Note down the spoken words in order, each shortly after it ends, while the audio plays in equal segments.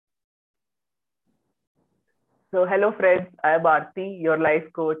Hello friends, I am Aarti, your life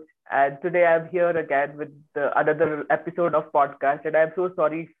coach, and today I'm here again with another episode of podcast. And I'm so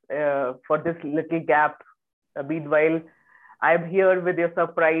sorry for this little gap. Meanwhile, I'm here with your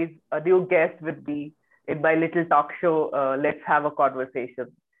surprise, a new guest with me in my little talk show. Let's have a conversation.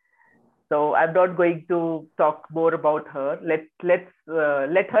 So I'm not going to talk more about her. Let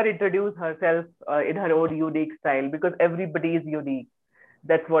her introduce herself in her own unique style because everybody is unique.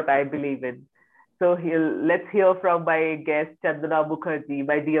 That's what I believe in. Let's hear from my guest, Chandana Mukherjee,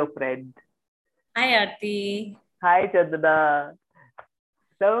 my dear friend. Hi, Aarti. Hi, Chandana.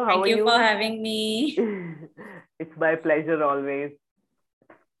 So, how Thank are you for you? having me. It's my pleasure always.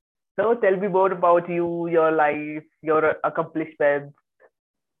 So, tell me more about you, your life, your accomplishments.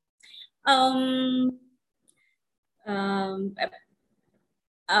 Um, um,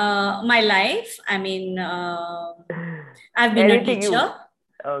 my life, I've been a Anything teacher you.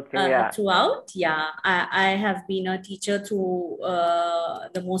 Okay, yeah. throughout. Yeah, I have been a teacher through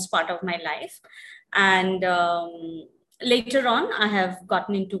the most part of my life. And later on, I have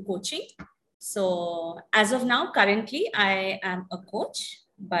gotten into coaching. So, as of now, currently, I am a coach.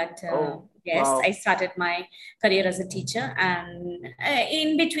 But Oh, yes, I wow. started my career as a teacher. And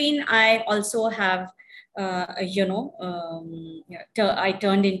in between, I also have I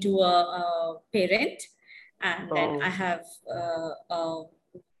turned into a parent, and then I Oh, have,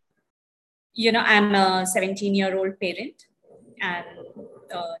 I'm a 17-year-old parent, and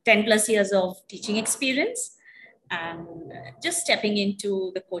 10 plus years of teaching experience, and just stepping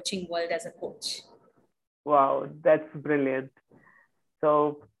into the coaching world as a coach. wow. That's brilliant.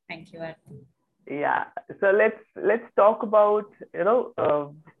 So, Thank you, Aarti. yeah. So let's talk about,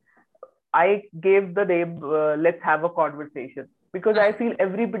 I gave the name Let's Have a Conversation because I Uh-huh. feel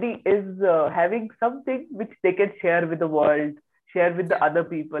everybody is having something which they can share with the world, share with the Yeah. other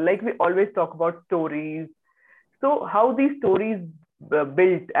people. Like we always talk about stories. So, how these stories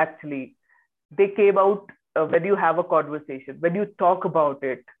built actually, they came out when you have a conversation, when you talk about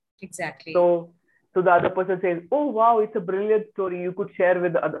it. Exactly. So, so the other person says, "Oh wow, it's a brilliant story. You could share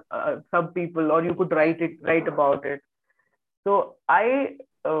with some people, or you could Yeah. write about it." So I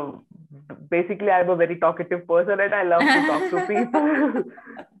uh, basically I'm a very talkative person and I love to talk to people.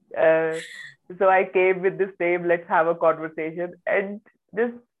 uh, so I came with this name, let's have a conversation, and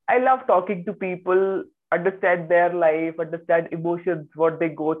just I love talking to people, understand their life, understand emotions, what they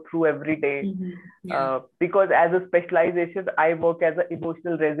go through every day. Yeah. Because as a specialization, I work as an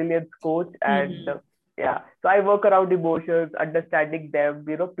emotional resilience coach, and Hmm. yeah, so I work around emotions, understanding them,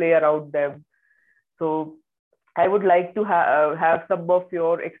 play around them. So I would like to have some of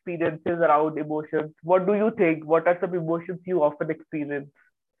your experiences around emotions. What do you think? What are some emotions you often experience?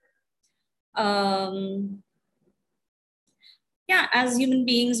 Um, yeah, as human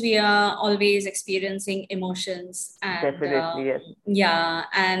beings, we are always experiencing emotions, and Definitely, yes. yeah,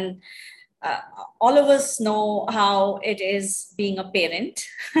 and uh, all of us know how it is being a parent.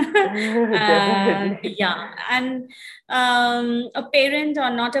 Definitely. Yeah, and a parent or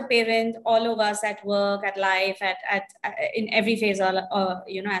not a parent, all of us at work, at life, at in every phase or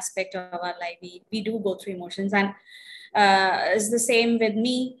aspect of our life, we do go through emotions, and it's the same with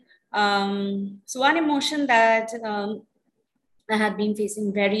me. So one emotion that I have been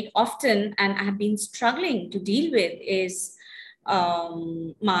facing very often and I have been struggling to deal with is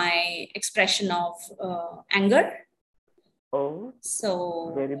my expression of anger. Oh,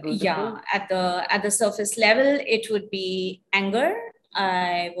 So very yeah, beautiful. at the surface level, it would be anger.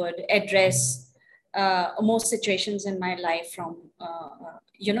 I would address most situations in my life from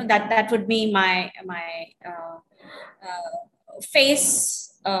that would be my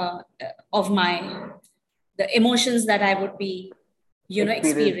face of my the emotions that I would be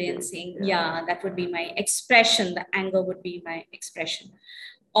Experiencing. experiencing. Yeah. Yeah, that would be my expression. The anger would be my expression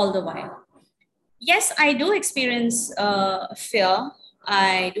all the while. Yes, I do experience fear.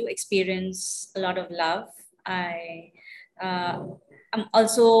 I do experience a lot of love. Uh, I'm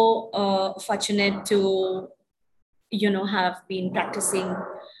also fortunate to have been practicing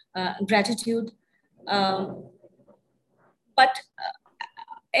gratitude. Um, but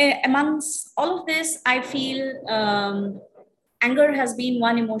amongst all of this, I feel anger has been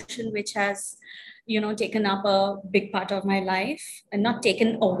one emotion which has taken up a big part of my life, and not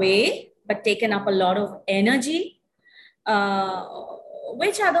taken away but taken up a lot of energy, uh,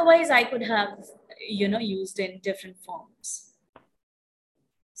 which otherwise I could have used in different forms.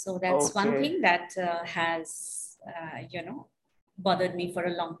 So that's one Okay. thing that has bothered me for a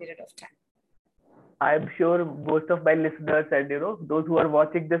long period of time. I'm sure most of my listeners and those who are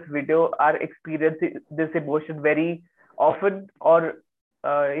watching this video are experiencing this emotion very often, or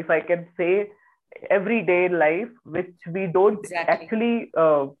if I can say, everyday life, which we don't Exactly. actually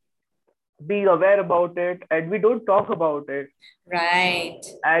be aware about it, and we don't talk about it. Right.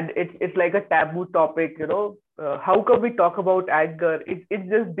 And it's like a taboo topic, you know. How come we talk about anger? It's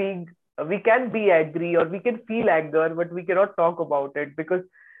just being, we can be angry or we can feel anger, but we cannot talk about it because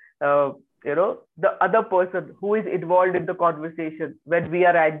uh, you know, the other person who is involved in the conversation when we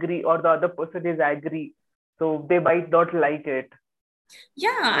are angry or the other person is angry, so they might not like it.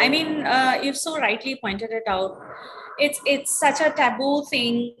 Yeah, I So mean, you've so rightly pointed it out. It's such a taboo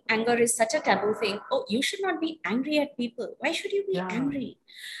thing. Anger is such a taboo thing. Oh, you should not be angry at people. Why should you be yeah, angry?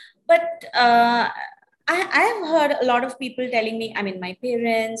 But I have heard a lot of people telling me, I mean, my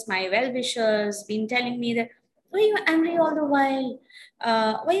parents, my well-wishers, been telling me that, why are you angry all the while?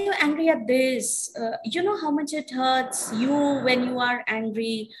 Why are you angry at this? You know how much it hurts you when you are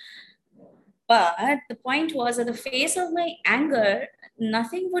angry. But the point was, at the face of my anger,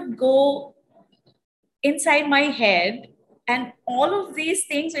 nothing would go inside my head. And all of these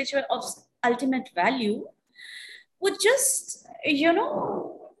things, which were of ultimate value, would just,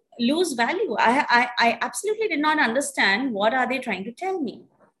 lose value. I absolutely did not understand what are they trying to tell me.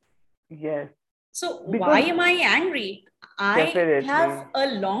 yes, So why because am I angry? I have definitely, a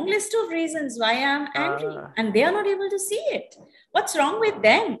long list of reasons why I'm angry, uh, and they are not able to see it. What's wrong with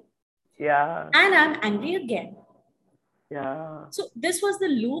them? yeah, And I'm angry again. yeah, So this was the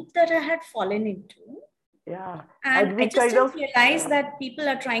loop that I had fallen into. yeah, And and I we just kind didn't of realize that people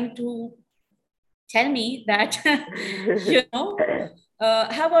are trying to tell me that, you know,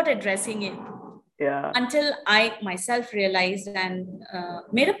 how about addressing it? yeah, Until I myself realized and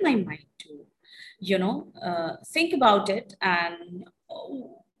made up my mind to, think about it and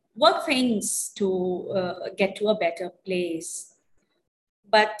work things to get to a better place.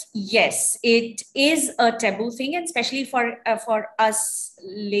 But yes, it is a taboo thing, and especially for us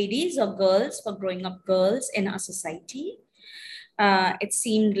ladies or girls, for growing up girls in our society. It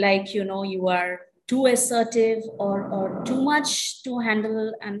seemed like, you are too assertive or too much to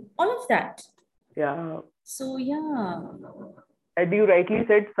handle and all of that. yeah. So yeah. And you rightly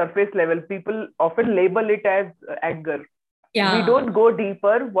said surface level. People often label it as anger. We Yeah, don't go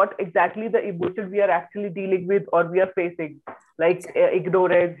deeper what exactly the emotion we are actually dealing with or we are facing, like exactly.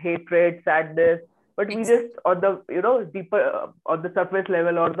 ignorance, hatred, sadness. But we just Exactly. on the, you know, deeper on the surface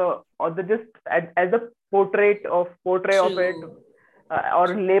level or the just as a portray of it, True. or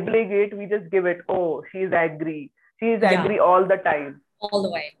labeling it, we just give it. Oh, she is angry. She is Yeah, angry all the time, all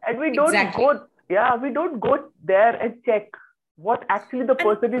the way. and we don't Exactly. go. Yeah, we don't go there and check what actually the And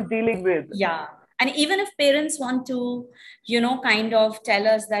person is dealing with. yeah. And even if parents want to, kind of tell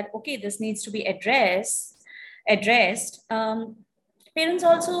us that, okay, this needs to be addressed, parents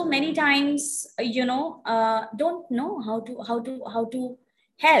also many times, don't know how to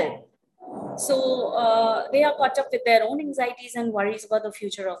help. So they are caught up with their own anxieties and worries about the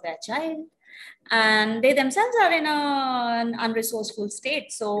future of their child, and they themselves are in an unresourceful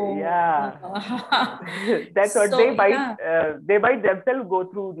state. So, Yeah, that's what so yeah, they might themselves go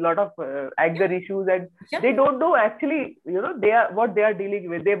through a lot of yeah, anger issues, and yeah, they don't know actually, you know, they are what they are dealing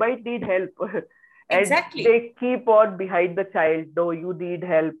with. They might need help. And exactly. they keep on behind the child. No, you need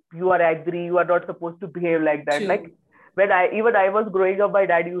help, you are angry, you are not supposed to behave like that. Like True. when I was growing up, my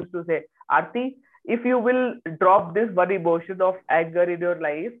dad used to say, Arti, if you will drop this one emotion of anger in your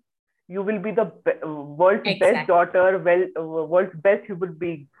life, you will be the world's best Exactly. daughter, world's best human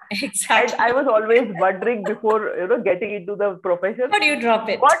being. And I Exactly. was always wondering before, you know, getting into the profession, How do you drop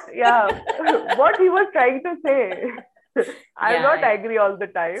it? what, yeah, what he was trying to say. I'm Yeah, not yeah. angry all the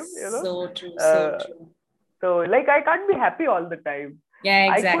time, you know. So true. So Uh, true. so like I can't be happy all the time. Yeah,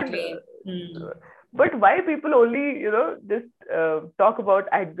 I could, exactly. Hmm. but why people only, you know, just talk about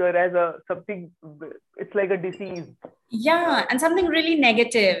anger as a something? It's like a disease. Yeah, and something really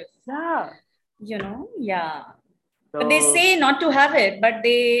negative, Yeah. yeah. But they So say not to have it, but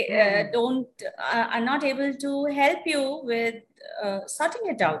they don't are not able to help you with sorting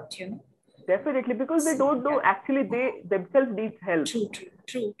it out. definitely, because they So don't know yeah, actually they themselves need help. true, true,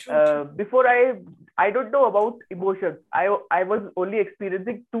 true, true, true. Before I don't know about emotions. I was only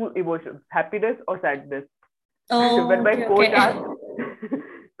experiencing two emotions, happiness or sadness. When Oh, my okay, coach okay. asked,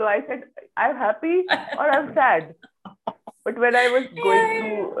 so I said I'm happy or I'm sad. But when I was going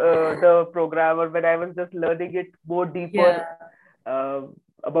through the program, or when I was just learning it more deeper, Yeah, uh,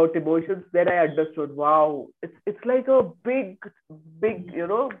 about emotions, then I understood. Wow, it's like a big, you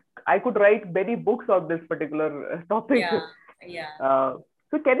know. I could write many books on this particular topic. yeah, yeah. Uh,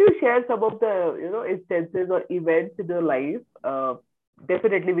 so can you share some of the, you know, instances or events in your life,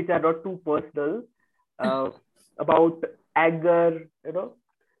 definitely which are not too personal, uh, about anger, you know?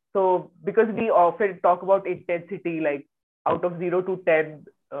 So because we often talk about intensity, like out of 0 to 10,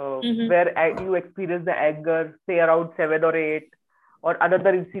 Mm-hmm. where you experience the anger, say around 7 or 8, or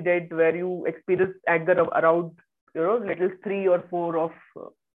another incident where you experience anger of around, little 3 or 4 of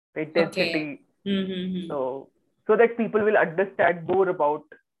Okay. intensity. Mm-hmm. So that people will understand more about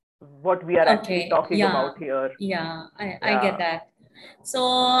what we are actually Okay. talking Yeah. about here. Yeah. I get Yeah. that. So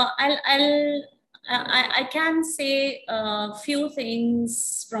I can say a few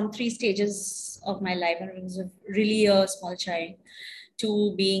things from three stages of my life. When I was really a small child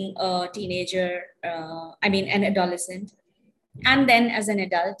to being a teenager, I mean, an adolescent, and then as an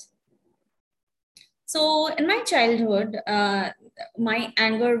adult. So in my childhood, my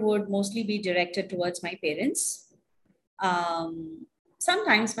anger would mostly be directed towards my parents,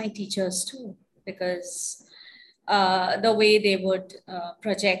 sometimes my teachers too, because the way they would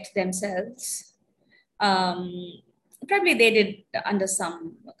project themselves, um, probably they did under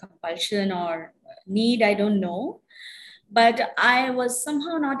some compulsion or need, I don't know. But I was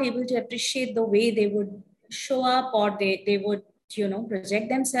somehow not able to appreciate the way they would show up, or they would, project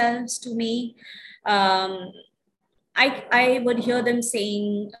themselves to me. Um, I would hear them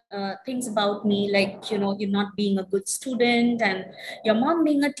saying things about me like, you're not being a good student, and your mom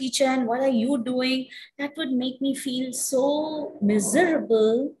being a teacher, and what are you doing? That would make me feel so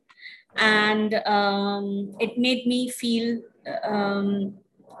miserable. And it made me feel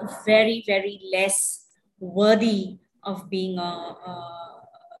very, very less worthy of being the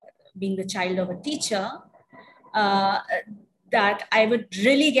child of a teacher, uh, that I would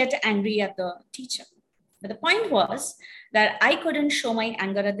really get angry at the teacher. But the point was that I couldn't show my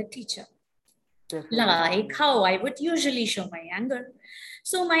anger at the teacher like Definitely. how I would usually show my anger.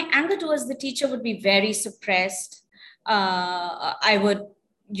 So my anger towards the teacher would be very suppressed. I would,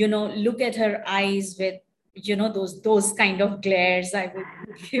 look at her eyes with, those kind of glares I would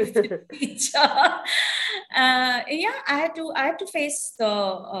give the teacher. Yeah, I had to face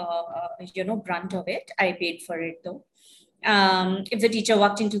the brunt of it. I paid for it though. If the teacher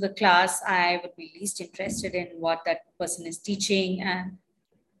walked into the class, I would be least interested in what that person is teaching, and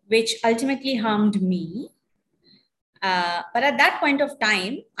which ultimately harmed me. But at that point of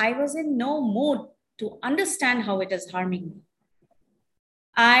time, I was in no mood to understand how it is harming me.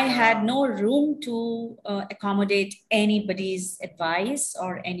 I had Yeah. no room to accommodate anybody's advice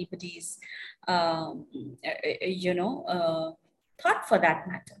or anybody's, um, thought for that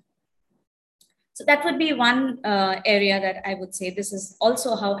matter. So that would be one area that I would say this is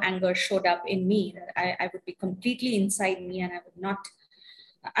also how anger showed up in me. That I would be completely inside me, and I would not,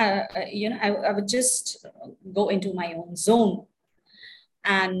 I would just go into my own zone,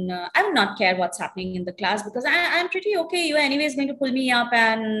 and I would not care what's happening in the class because I'm pretty okay. You're anyways going to pull me up,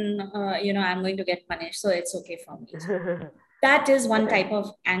 and I'm going to get punished, so it's okay for me. That is one type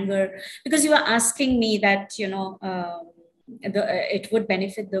of anger, because you are asking me that it would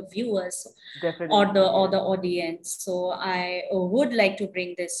benefit the viewers or the Definitely, or yes. the audience. So I would like to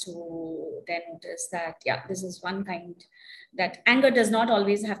bring this to their notice that yeah, this is one kind, that anger does not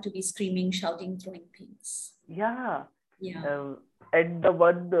always have to be screaming, shouting, throwing things. Yeah. Yeah. Um, and the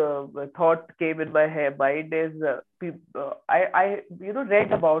one thought came in my mind is, I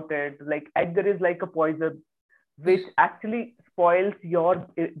read about it. Like anger is like a poison, which actually spoils your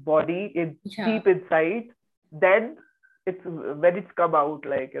body in Yeah, deep inside. Then it's when it's come out.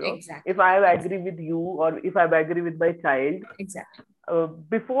 Like if exactly. I am Exactly. angry with you, or if I'm angry with my child, Exactly.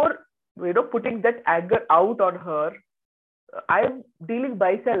 before putting that anger out on her, I'm dealing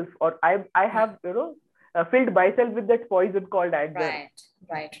myself, or I Yeah. have filled myself with that poison called anger. Right.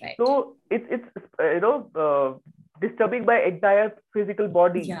 Right. Right. So it's disturbing my entire physical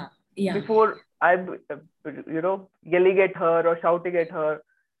body Yeah. Yeah. before I'm yelling at her or shouting at her.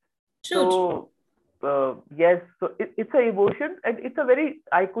 True. True. So yes, so it's an emotion, and it's a very,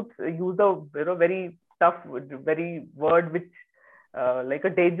 I could use a very tough, very word, which like a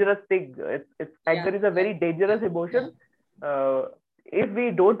dangerous thing. It's Yeah. anger is a Yeah. very Yeah. dangerous Yeah. emotion. Uh, if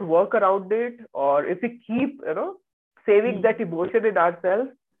we don't work around it, or if we keep saving Mm. that emotion in ourselves,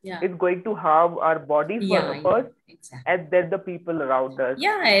 Yeah. it's going to harm our body Yeah. Yeah. first, Exactly. and then the people around us.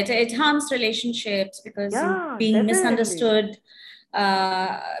 Yeah, it harms relationships because you Yeah, being definitely. misunderstood,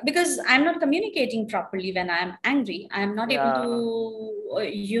 because I'm not communicating properly when I'm angry. I'm not able Yeah,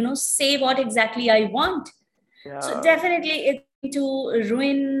 to say what exactly I want. So yeah, definitely it's going to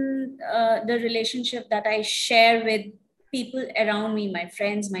ruin the relationship that I share with people around me, my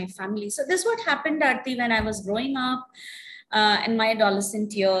friends, my family. So this is what happened, Arti, when I was growing up in my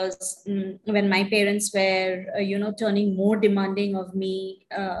adolescent years, when my parents were, turning more demanding of me,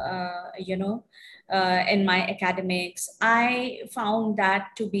 in my academics. I found that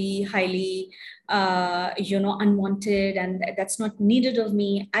to be highly, unwanted, and that's not needed of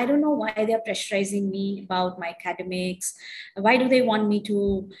me. I don't know why they're pressurizing me about my academics. Why do they want me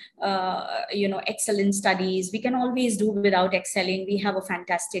to, excel in studies? We can always do without excelling. We have a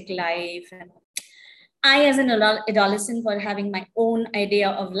fantastic life. And I, as an adolescent, were having my own idea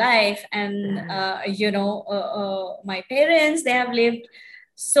of life, and my parents, they have lived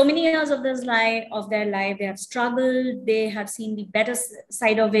so many years of their life. They have struggled. They have seen the better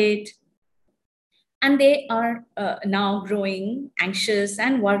side of it, and they are now growing anxious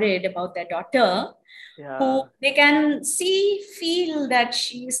and worried about their daughter, who they can feel that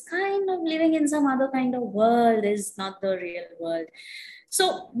she's kind of living in some other kind of world, is not the real world.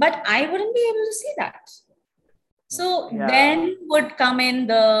 So, but I wouldn't be able to see that. So then would come in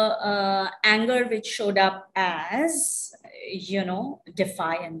the anger, which showed up as,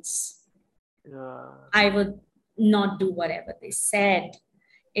 defiance. I would not do whatever they said.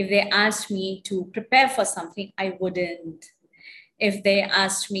 If they asked me to prepare for something, I wouldn't. If they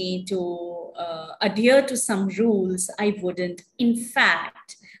asked me to adhere to some rules, I wouldn't. In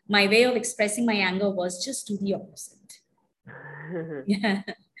fact, my way of expressing my anger was just do the opposite.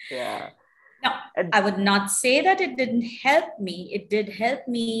 Yeah. Now, I would not say that it didn't help me. It did help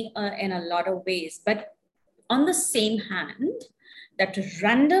me in a lot of ways. But on the same hand, that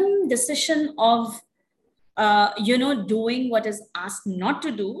random decision of, doing what is asked not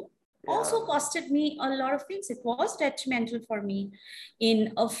to do also costed me a lot of things. It was detrimental for me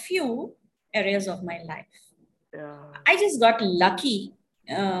in a few areas of my life. I just got lucky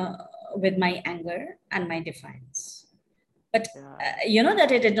with my anger and my defiance. But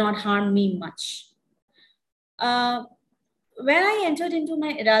that it did not harm me much. When I entered into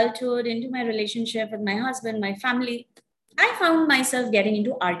my adulthood, into my relationship with my husband, my family, I found myself getting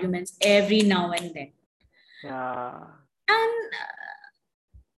into arguments every now and then. And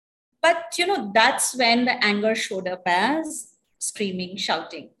but that's when the anger showed up as screaming,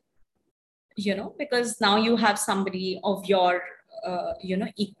 shouting. Because now you have somebody of your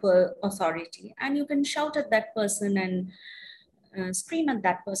equal authority, and you can shout at that person and scream at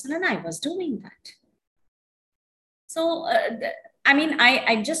that person, and I was doing that. So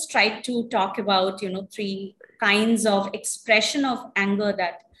I just tried to talk about 3 kinds of expression of anger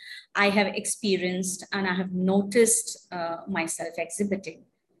that I have experienced and I have noticed myself exhibiting.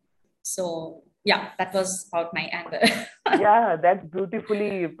 So yeah, that was about my anger. Yeah, that's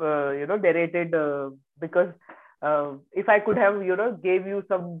beautifully narrated, because if I could have gave you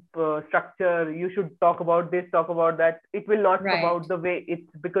some structure, you should talk about this, talk about that, it will not come out the way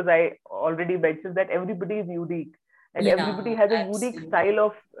it's, because I already mentioned that everybody is unique, and everybody has a unique style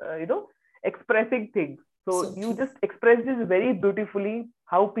of expressing things. So you just expressed this very beautifully,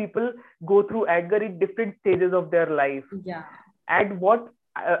 how people go through anger in different stages of their life. And what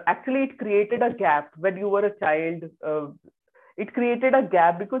actually it created a gap when you were a child. It created a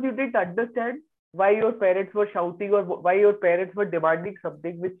gap because you didn't understand why your parents were shouting or why your parents were demanding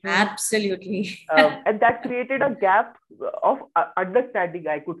something, which you, absolutely and that created a gap of understanding,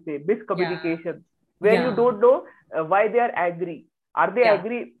 I could say, miscommunication, where you don't know why they are angry. Are they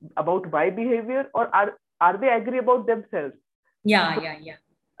angry about my behavior, or are they angry about themselves?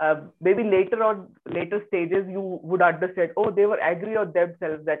 Maybe later stages you would understand, oh, they were angry on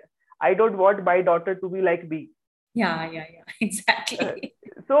themselves, that I don't want my daughter to be like me. Exactly.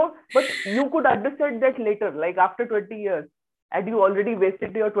 But you could understand that later, like after 20 years, and you already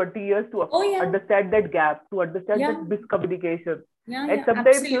wasted your 20 years to understand that gap, to understand that miscommunication. And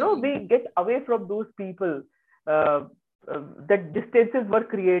sometimes we get away from those people, that distances were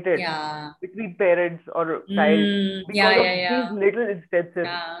created between parents or child because of these little instances.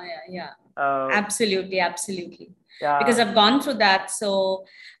 Absolutely. Because I've gone through that, so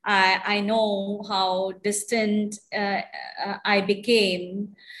I know how distant I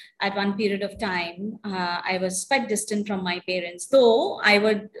became at one period of time. I was quite distant from my parents, though I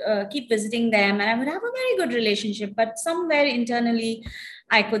would keep visiting them and I would have a very good relationship, but somewhere internally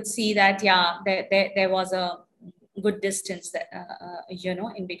I could see that there was a good distance that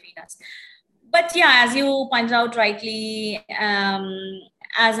in between us. But as you pointed out rightly,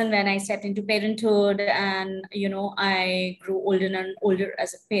 as and when I stepped into parenthood and I grew older and older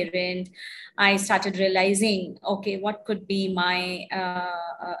as a parent, I started realizing, okay, what could be my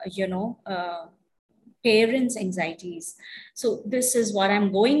parents' anxieties. So this is what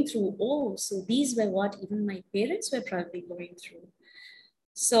I'm going through. Oh, so these were what even my parents were probably going through.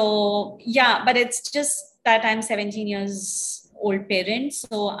 So but it's just that I'm 17 years old parent,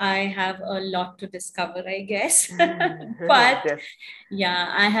 so I have a lot to discover, I guess. But Yes.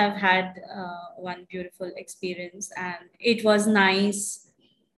 yeah, I have had one beautiful experience, and it was nice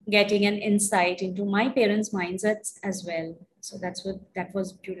getting an insight into my parents' mindsets as well. So that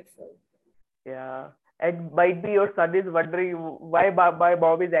was beautiful. Yeah. And might be your son is wondering why my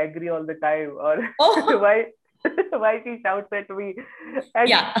mom is angry all the time, or Oh, why why she shouts at me. And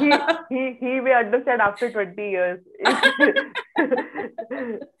yeah. he may understand after 20 years.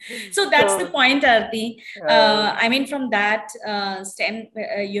 So that's the So point, Arti. uh, I mean, from that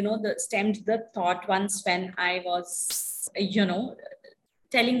stemmed the thought once when I was,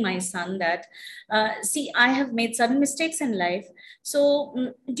 telling my son that, see, I have made certain mistakes in life. So,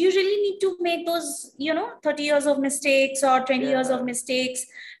 do you really need to make those, 30 years of mistakes or 20 years of yeah, mistakes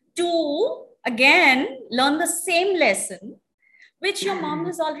to again learn the same lesson which your mom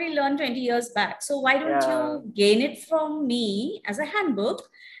has already learned 20 years back? So why don't yeah, you gain it from me as a handbook?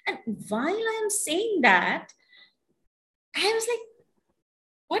 And while I'm saying that, I was like,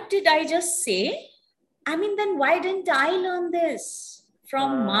 what did I just say? I mean, then why didn't I learn this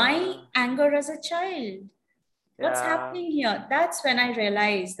from my uh, anger as a child? What's yeah, happening here? That's when I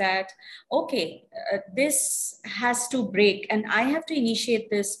realized that, okay, this has to break, and I have to initiate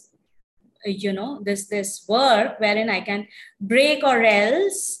this, this work wherein I can break, or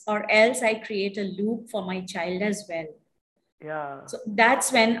else I create a loop for my child as well. yeah. So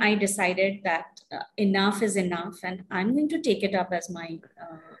that's when I decided that enough is enough, and I'm going to take it up as my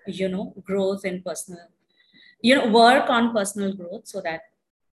growth in personal, work on personal growth, so that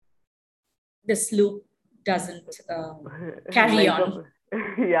this loop doesn't carry Like on. a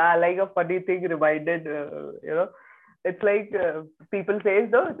yeah, like a funny thing reminded, it's like people say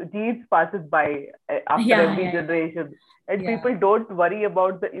the genes passes by after Yeah, every yeah, generation, and yeah. people don't worry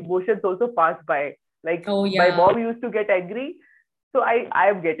about the emotions also pass by. Like Oh my yeah, mom used to get angry, so I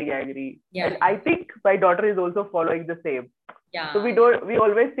am getting angry, yeah, and I think my daughter is also following the same. So yeah, yeah, we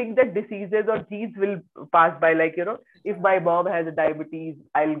always think that diseases or genes will pass by, like, if yeah. my mom has a diabetes,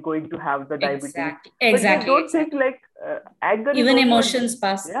 I'll going to have the diabetes. Exactly, But they exactly, don't think exactly. like anger is Even also emotions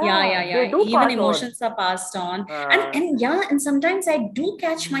pass. Yeah, yeah, yeah, they yeah. do Even pass on. emotions are passed on. and uh, and yeah, and sometimes I do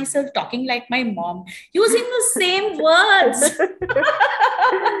catch myself talking like my mom, using the same words.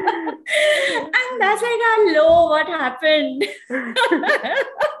 And that's like, hello, what happened?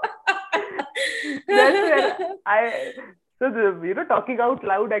 that's where I so talking out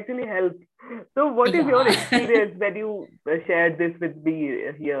loud actually helps. So what is your Yeah. experience when you shared this with me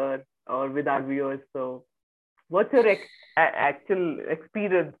here or with our viewers? So what's your actual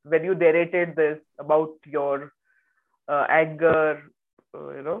experience when you narrated this about your anger,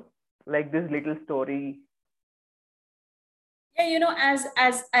 like this little story? Yeah,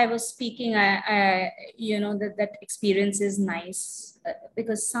 as I was speaking, I that experience is nice,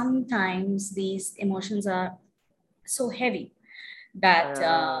 because sometimes these emotions are so heavy that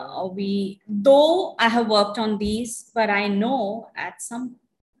Uh, though I have worked on these, but I know at some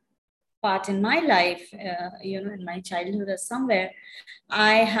part in my life, in my childhood or somewhere,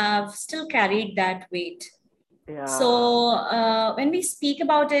 I have still carried that weight. yeah, So when we speak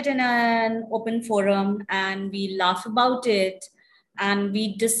about it in an open forum, and we laugh about it, and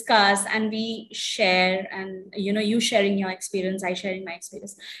we discuss and we share, and you sharing your experience, I sharing my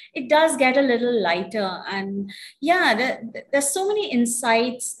experience, it does get a little lighter. And yeah, there's so many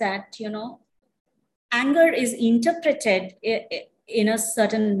insights that anger is interpreted in a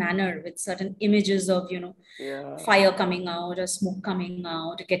certain manner, with certain images of yeah, fire coming out or smoke coming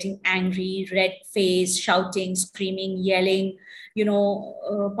out, getting angry, red face, shouting, screaming, yelling,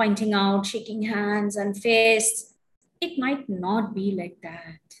 pointing out, shaking hands and fists. It might not be like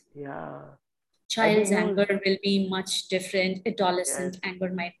that. yeah. And they Child's use, anger will be much different. yes, Adolescent anger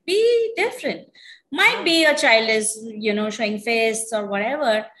might be different. Might yeah, be a child is, showing fists or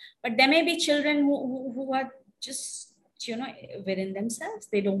whatever, but there may be children who are just, within themselves.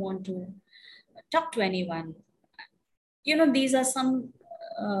 They don't want to talk to anyone. These are some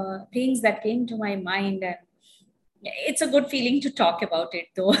things that came to my mind, and it's a good feeling to talk about it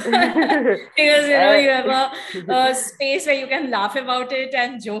though. Because Uh, you have a space where you can laugh about it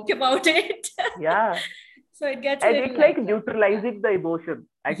and joke about it. yeah. So it gets a And little it's like lighter. Yeah. neutralizing the emotion.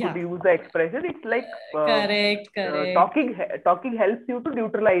 I could Yeah. use the expression. It's like Correct, correct. talking helps you to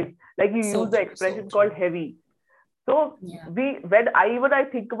neutralize. Like you So use the true, so expression called true. heavy. So Yeah. when I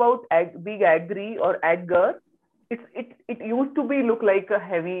think about being angry or anger, it used to be look like a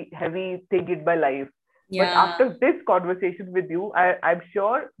heavy thing in my life. But Yeah. after this conversation with you, I'm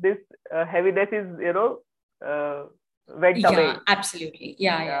sure this heaviness is uh, went Yeah, away. absolutely.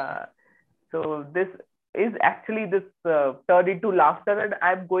 Yeah, yeah, yeah. Yeah. So this is actually this turn into laughter, and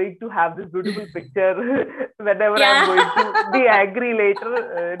I'm going to have this beautiful picture whenever I'm Yeah. going to be angry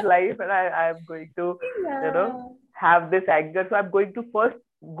later in life, and I'm going to, you know, Yeah. have this anger. So I'm going to first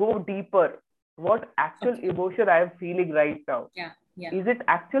go deeper. What actual Okay. emotion I am feeling right now? Yeah. Yeah. Is it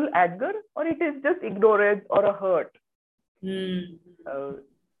actual anger or it is just ignorance or a hurt? Mm. Uh,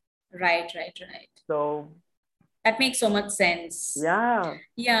 Right, right, right. so That makes so much sense. yeah,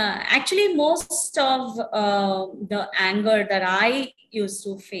 Yeah, actually, most of the anger that I used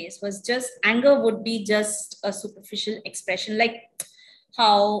to face was just anger would be just a superficial expression, like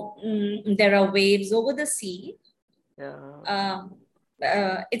how there are waves over the sea. yeah, Um,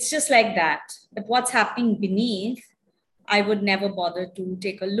 it's just like that. But what's happening beneath, I would never bother to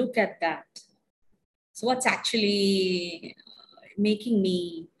take a look at that. So, what's actually making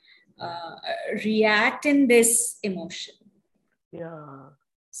me uh, react in this emotion? yeah.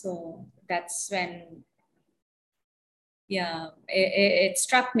 So that's when, yeah, it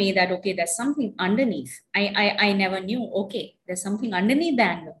struck me that, okay, there's something underneath. I never knew, okay, there's something underneath the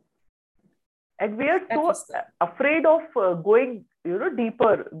anger. And we are That so was the, afraid of going,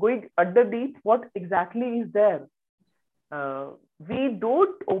 deeper, going underneath what exactly is there. uh, we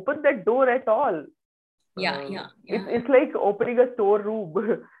don't open that door at all. yeah, yeah, It's yeah. it's like opening a storeroom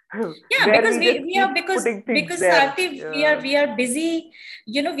Yeah, where because we just we are keep putting things because there. Sarthi, we are busy,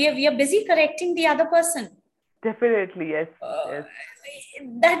 we are busy correcting the other person. Definitely, yes, Uh, yes,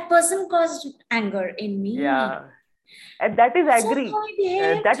 that person caused anger in me. yeah, and that is You saw angry. how he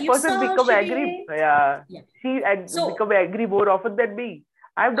behaved. That You person saw how become she angry. behaved. Yeah, Yeah. she and So, become angry more often than me.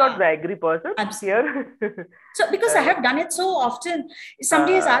 I'm not the angry person absolutely. here. So, because I uh, have done it so often, if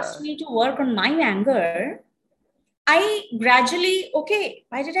somebody has asked uh, me to work on my anger, I gradually, okay,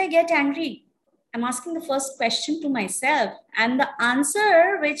 why did I get angry? I'm asking the first question to myself. And the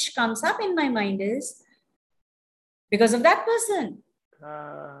answer which comes up in my mind is because of that person.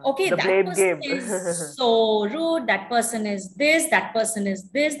 Okay, the that blame person game. is so rude, that person is this, that person is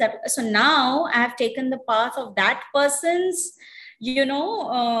this, that. So now I have taken the path of that person's,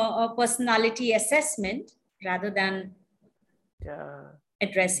 personality assessment rather than Yeah. That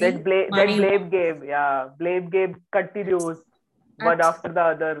addressing blame my that own. blame game, yeah. Blame game continues one Abs- after the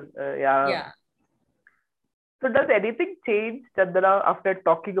other. Yeah. yeah, So does anything change, Chandra, after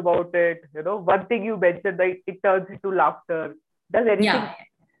talking about it? One thing you mentioned, like it turns into laughter. Does anything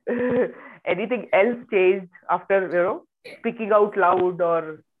yeah, anything else change after, speaking out loud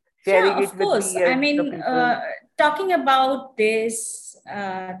or yeah, sharing it of with course. me I and the mean, people? talking about this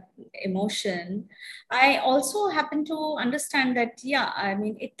emotion, I also happen to understand that, yeah, I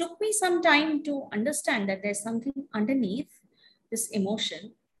mean, it took me some time to understand that there's something underneath this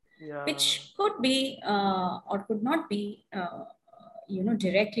emotion, Yeah. which could be or could not be,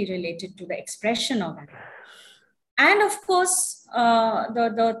 directly related to the expression of anger. And of course,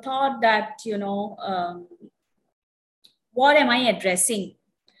 the thought that, what am I addressing?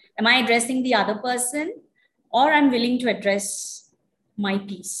 Am I addressing the other person, or I'm willing to address my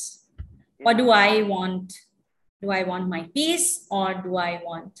peace? What do Yeah. I want? Do I want my peace, or do I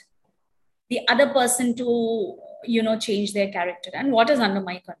want the other person to, change their character? And what is under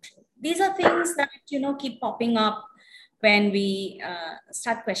my control? These are things that, keep popping up when we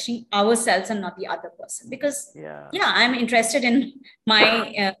start questioning ourselves and not the other person. Because, Yeah. yeah, I'm interested in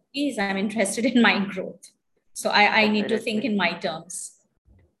my peace, I'm interested in my growth. So I need to think Definitely. in my terms.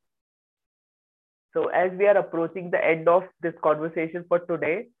 So as we are approaching the end of this conversation for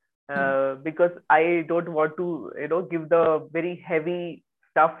today, Mhm. because I don't want to, give the very heavy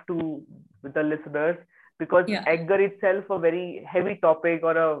stuff to the listeners, because Yeah, anger itself a very heavy topic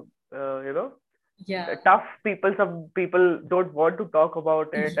or yeah. a tough people. Some people don't want to talk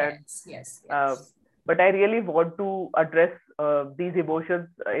about it, and Yes, yes, uh, yes. but I really want to address these emotions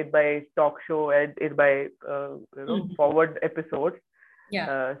in my talk show and in my Mhm. forward episodes.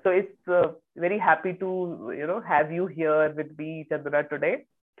 Yeah, So it's very happy to have you here with me, Chandra, today.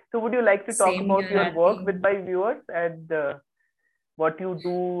 So would you like to talk same about here, your work with Aarti. my viewers and what you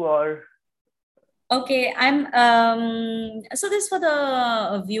do or Okay, so this for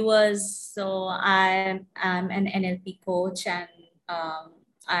the viewers. So I'm an NLP coach, and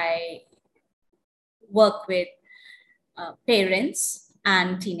I work with parents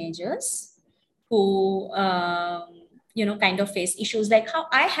and teenagers who kind of face issues like how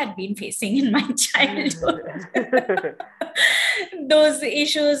I had been facing in my childhood. Those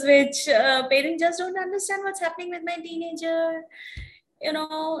issues which parents just don't understand what's happening with my teenager.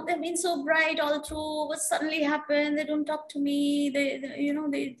 They've been so bright all through. What suddenly happened? They don't talk to me.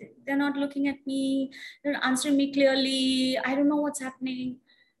 They're not looking at me. They're not answering me clearly. I don't know what's happening.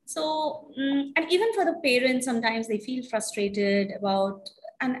 So, and even for the parents, sometimes they feel frustrated about,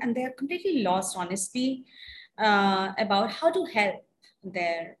 and they're completely lost, honestly, about how to help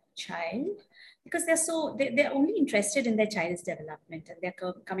their child, because they're only interested in their child's development, and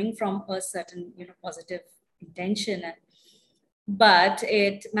they're coming from a certain, positive intention. But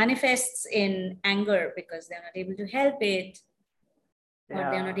it manifests in anger because they're not able to help it, or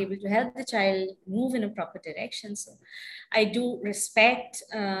they're not able to help the child move in a proper direction. So I do respect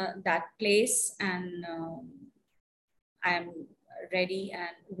that place, and I'm ready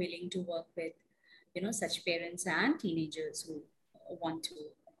and willing to work with, such parents and teenagers who want to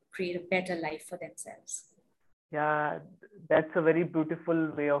create a better life for themselves. Yeah, that's a very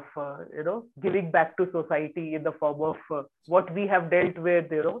beautiful way of giving back to society in the form of what we have dealt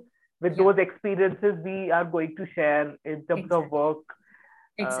with, with those experiences we are going to share in terms of work.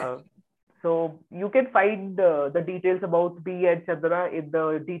 Exactly. So you can find the details about me and Chandra in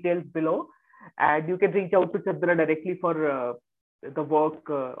the details below, and you can reach out to Chandra directly for the work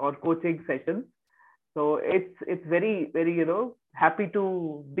or coaching sessions. So it's very very happy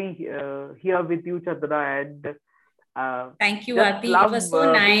to be here with you, Chandra, and thank you, just Aarti. It love was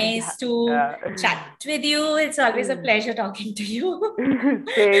so nice to being. chat with you. It's always a pleasure talking to you. Same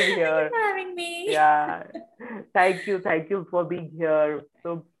Thank you here. for having me. Yeah, thank you for being here.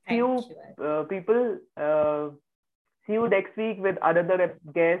 So see Thank you, you. people. See you next week with another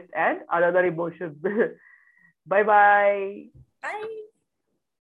guest and another emotion. Bye bye. Bye.